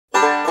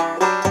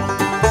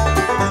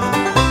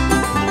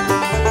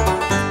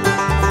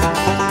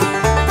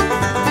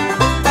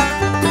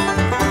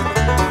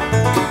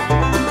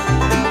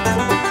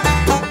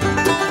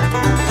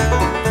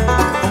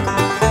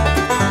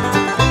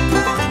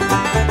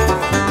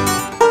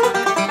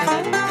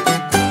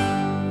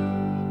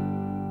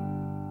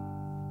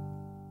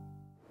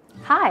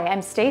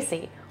I'm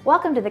Stacey.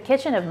 Welcome to the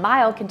kitchen of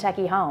my old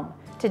Kentucky home.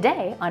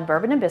 Today on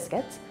Bourbon and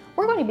Biscuits,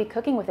 we're going to be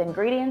cooking with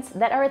ingredients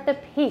that are at the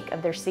peak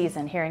of their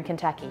season here in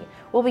Kentucky.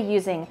 We'll be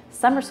using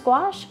summer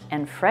squash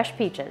and fresh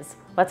peaches.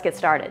 Let's get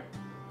started.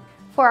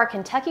 For our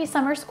Kentucky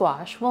summer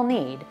squash, we'll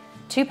need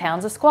 2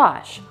 pounds of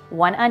squash,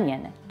 1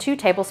 onion, 2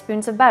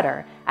 tablespoons of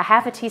butter, a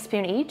half a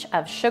teaspoon each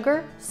of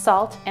sugar,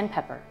 salt, and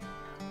pepper.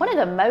 One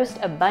of the most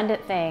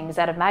abundant things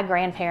out of my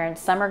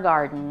grandparents' summer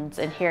gardens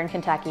here in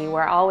Kentucky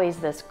were always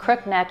this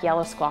crookneck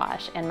yellow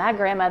squash, and my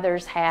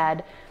grandmothers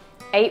had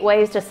 8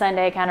 ways to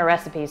Sunday kind of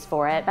recipes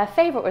for it. My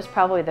favorite was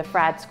probably the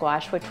fried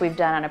squash, which we've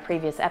done on a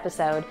previous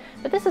episode,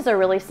 but this is a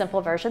really simple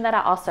version that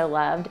I also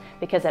loved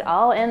because it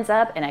all ends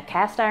up in a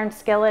cast iron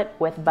skillet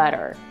with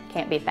butter.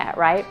 Can't beat that,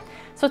 right?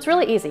 So it's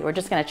really easy. We're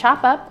just going to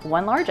chop up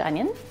 1 large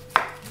onion.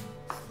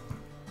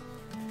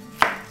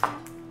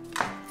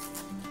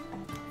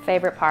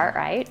 Favorite part,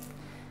 right?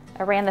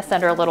 I ran this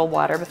under a little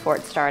water before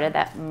it started.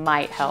 That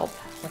might help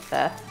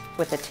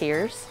with the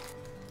tears.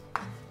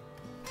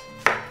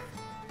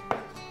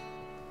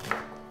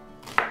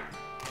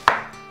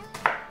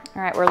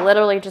 All right, we're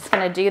literally just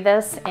going to do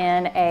this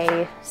in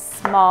a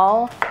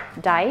small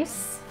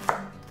dice.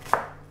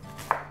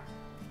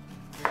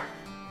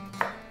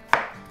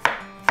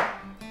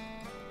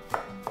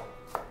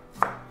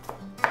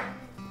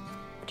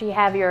 You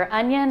have your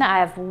onion.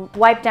 I've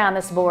wiped down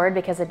this board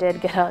because it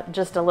did get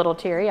just a little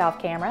teary off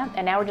camera.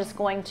 And now we're just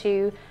going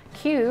to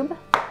cube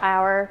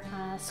our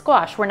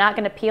squash. We're not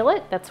going to peel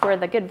it. That's where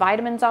the good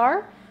vitamins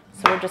are.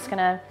 So we're just going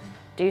to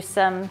do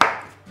some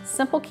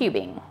simple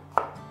cubing.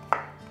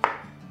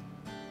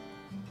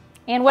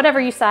 And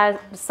whatever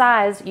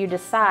size you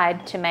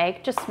decide to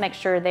make, just make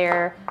sure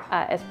they're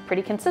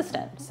pretty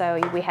consistent. So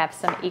we have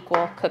some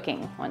equal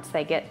cooking once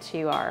they get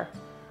to our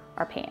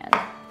pan.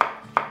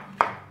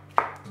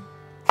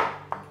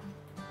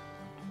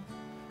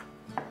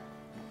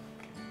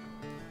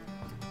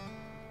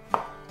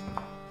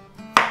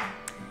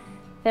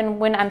 Then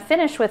when I'm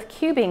finished with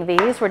cubing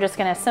these, we're just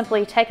going to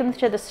simply take them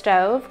to the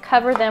stove,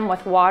 cover them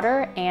with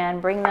water, and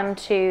bring them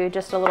to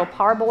just a little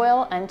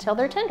parboil until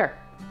they're tender.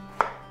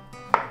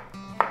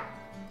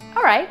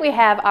 All right, we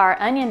have our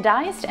onion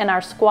diced and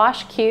our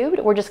squash cubed.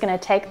 We're just going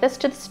to take this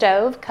to the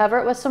stove, cover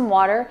it with some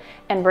water,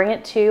 and bring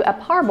it to a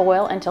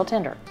parboil until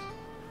tender.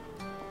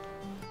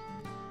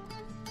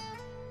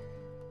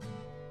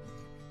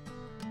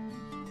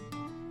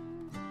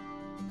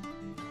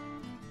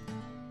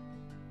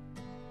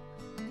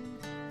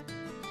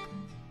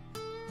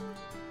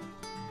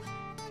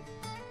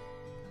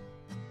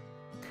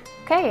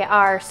 Okay,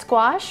 our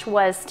squash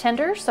was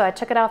tender, so I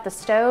took it off the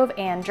stove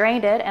and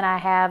drained it, and I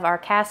have our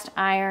cast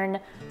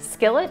iron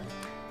skillet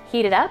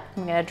heated up.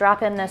 I'm going to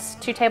drop in this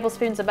 2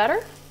 tablespoons of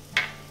butter.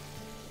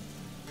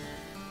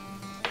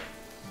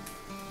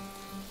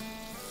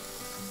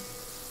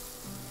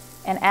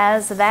 And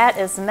as that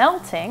is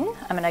melting,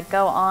 I'm going to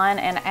go on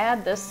and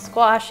add this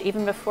squash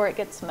even before it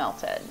gets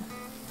melted.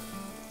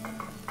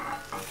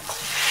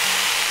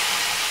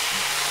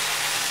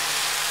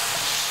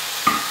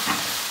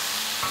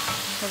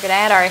 We're going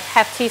to add our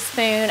half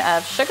teaspoon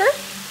of sugar,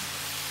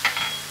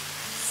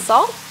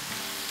 salt,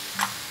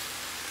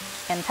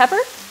 and pepper.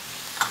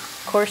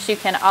 Of course, you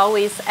can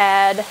always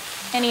add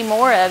any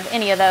more of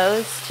any of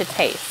those to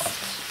taste.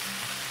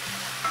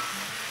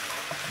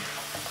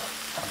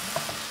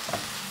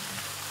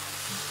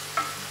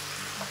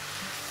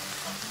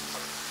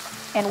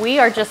 And we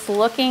are just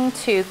looking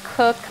to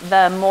cook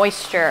the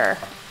moisture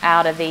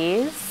out of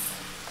these,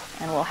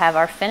 and we'll have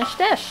our finished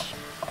dish.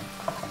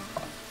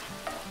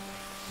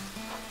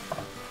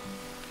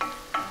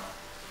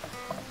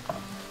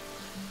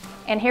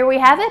 And here we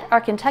have it, our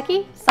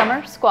Kentucky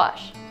summer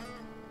squash.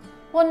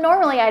 Well,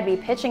 normally I'd be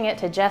pitching it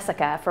to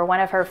Jessica for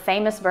one of her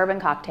famous bourbon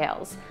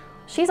cocktails.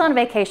 She's on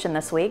vacation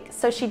this week,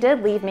 so she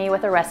did leave me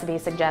with a recipe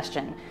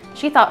suggestion.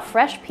 She thought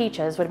fresh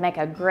peaches would make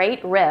a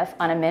great riff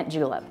on a mint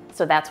julep,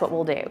 so that's what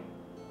we'll do.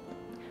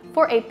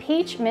 For a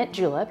peach mint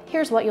julep,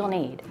 here's what you'll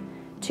need.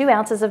 2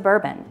 ounces of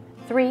bourbon,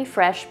 3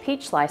 fresh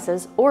peach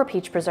slices or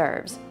peach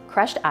preserves,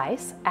 crushed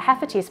ice, a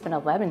half a teaspoon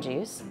of lemon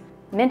juice,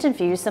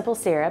 mint-infused simple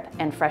syrup,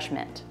 and fresh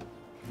mint.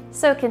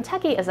 So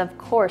Kentucky is of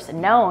course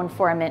known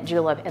for a mint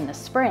julep in the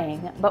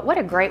spring, but what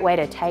a great way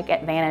to take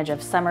advantage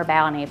of summer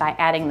bounty by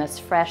adding this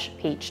fresh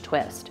peach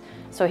twist.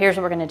 So here's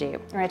what we're going to do.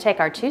 We're going to take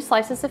our 2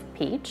 slices of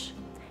peach,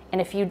 and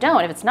if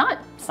it's not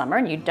summer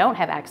and you don't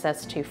have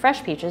access to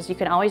fresh peaches, you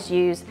can always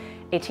use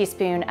a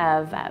teaspoon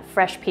of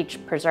fresh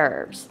peach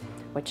preserves,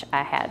 which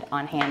I had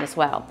on hand as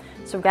well.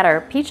 So we've got our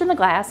peach in the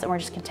glass, and we're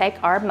just going to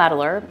take our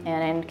muddler,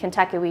 and in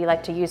Kentucky we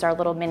like to use our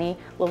little mini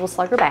little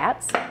slugger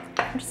bats.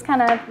 And just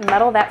kind of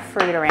muddle that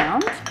fruit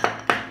around.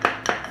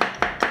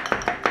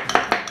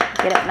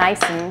 Get it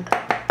nice and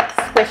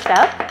squished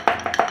up.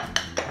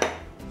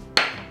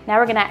 Now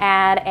we're going to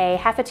add a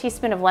half a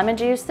teaspoon of lemon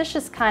juice. This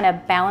just kind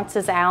of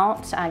balances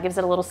out, gives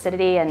it a little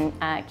acidity, and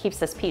keeps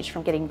this peach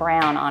from getting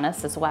brown on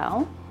us as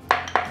well.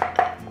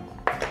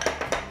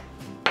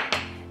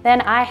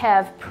 Then I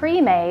have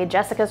pre-made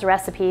Jessica's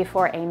recipe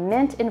for a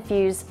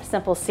mint-infused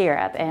simple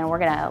syrup, and we're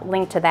gonna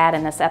link to that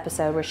in this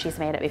episode where she's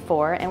made it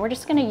before, and we're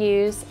just gonna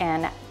use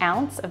an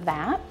ounce of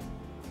that.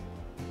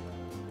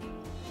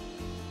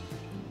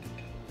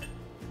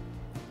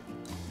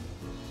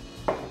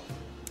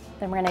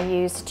 Then we're gonna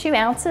use 2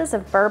 ounces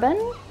of bourbon.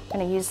 I'm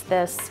gonna use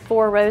this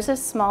 4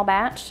 Roses small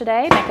batch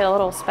today, make it a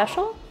little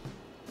special.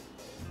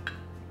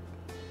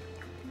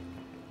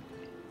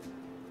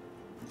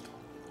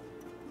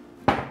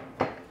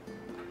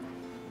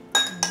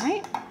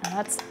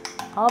 That's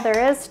all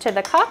there is to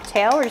the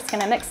cocktail. We're just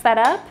gonna mix that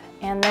up,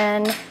 and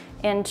then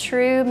in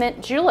true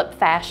mint julep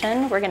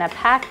fashion, we're gonna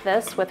pack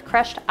this with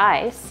crushed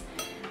ice.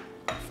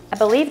 I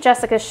believe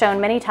Jessica's shown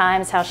many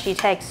times how she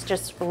takes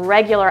just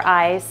regular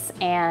ice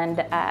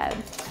and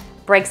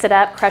breaks it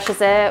up, crushes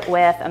it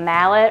with a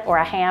mallet or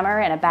a hammer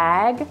in a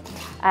bag.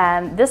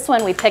 This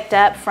one we picked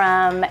up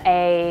from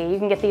you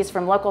can get these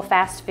from local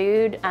fast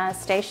food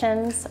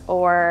stations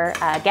or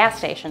gas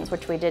stations,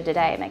 which we did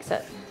today. It makes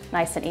it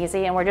nice and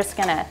easy, and we're just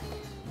gonna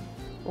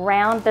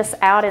round this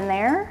out in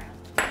there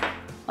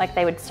like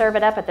they would serve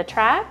it up at the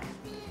track.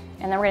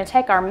 And then we're gonna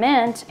take our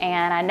mint,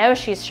 and I know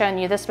she's shown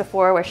you this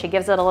before where she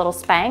gives it a little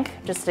spank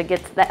just to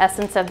get the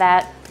essence of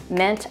that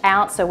mint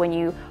out, so when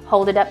you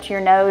hold it up to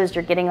your nose,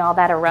 you're getting all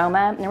that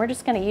aroma. And we're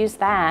just gonna use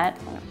that,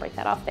 I'm gonna break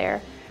that off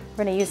there.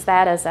 We're gonna use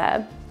that as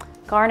a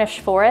garnish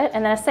for it.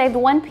 And then I saved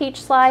 1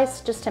 peach slice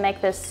just to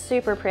make this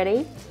super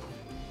pretty.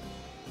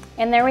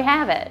 And there we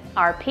have it,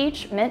 our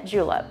peach mint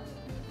julep.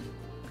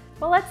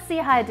 Well, let's see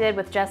how I did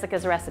with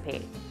Jessica's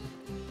recipe.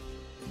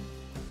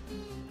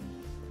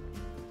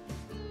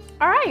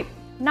 All right,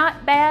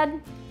 not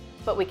bad,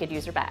 but we could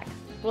use her back.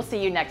 We'll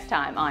see you next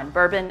time on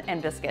Bourbon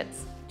and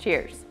Biscuits.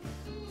 Cheers.